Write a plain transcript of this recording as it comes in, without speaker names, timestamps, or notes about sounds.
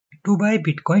To buy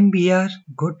BitcoinBR,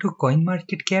 go to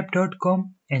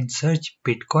coinmarketcap.com and search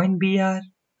BitcoinBR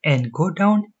and go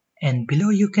down, and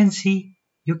below you can see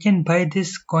you can buy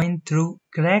this coin through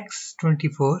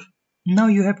Cracks24. Now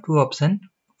you have two options.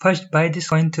 First, buy this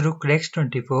coin through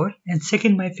Cracks24, and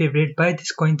second, my favorite, buy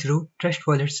this coin through Trust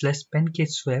Wallet /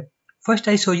 PancakeSwap. First,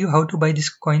 I show you how to buy this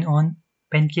coin on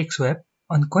PancakeSwap.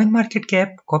 On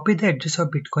CoinMarketCap, copy the address of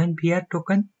BitcoinBR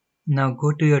token. Now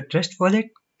go to your Trust Wallet,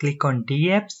 click on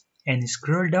dApps and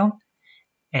scroll down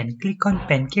and click on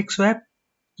PancakeSwap.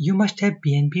 You must have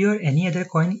BNB or any other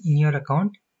coin in your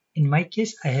account. In my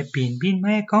case, I have BNB in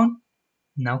my account.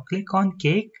 Now click on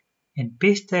Cake and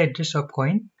paste the address of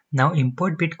coin. Now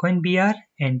import BitcoinBR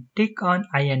and tick on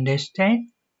I understand.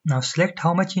 Now select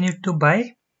how much you need to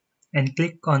buy and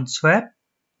click on swap.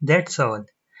 That's all.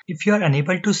 If you are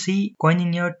unable to see coin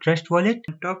in your Trust Wallet,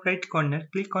 on top right corner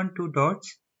click on two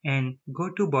dots and go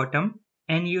to bottom,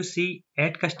 and you see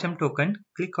add custom token.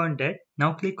 Click on that.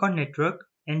 Now click on network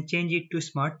and change it to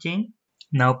smart chain.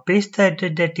 Now paste the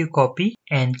address that you copy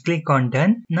and click on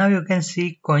done. Now you can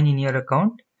see coin in your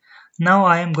account. Now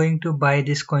I am going to buy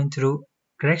this coin through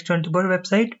Cracks24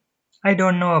 website. I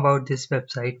don't know about this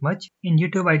website much. In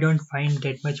YouTube I don't find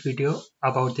that much video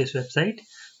about this website.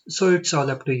 So it's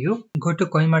all up to you. Go to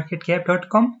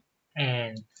coinmarketcap.com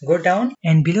and go down,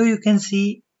 and below you can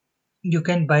see you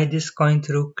can buy this coin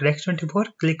through Cracks24.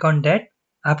 Click on that.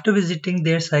 After visiting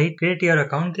their site, create your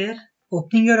account there.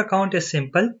 Opening your account is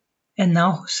simple, and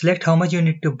now select how much you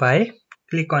need to buy.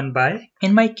 Click on buy.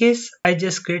 In my case, I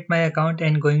just create my account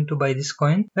and going to buy this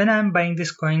coin. When I am buying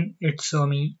this coin, it show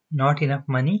me not enough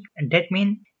money, and that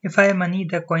means if I have money,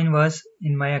 the coin was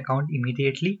in my account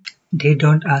immediately. They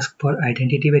don't ask for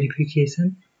identity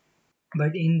verification,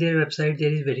 but in their website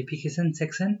there is verification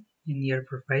section in your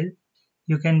profile.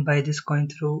 You can buy this coin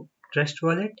through Trust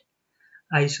Wallet.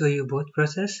 I show you both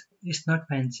process. It's not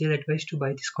financial advice to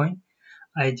buy this coin.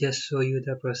 I just show you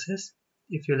the process.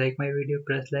 If you like my video,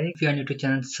 press like. If you are new to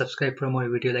channel, subscribe for more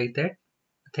video like that.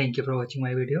 Thank you for watching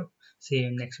my video. See you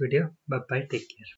in next video. Bye bye. Take care.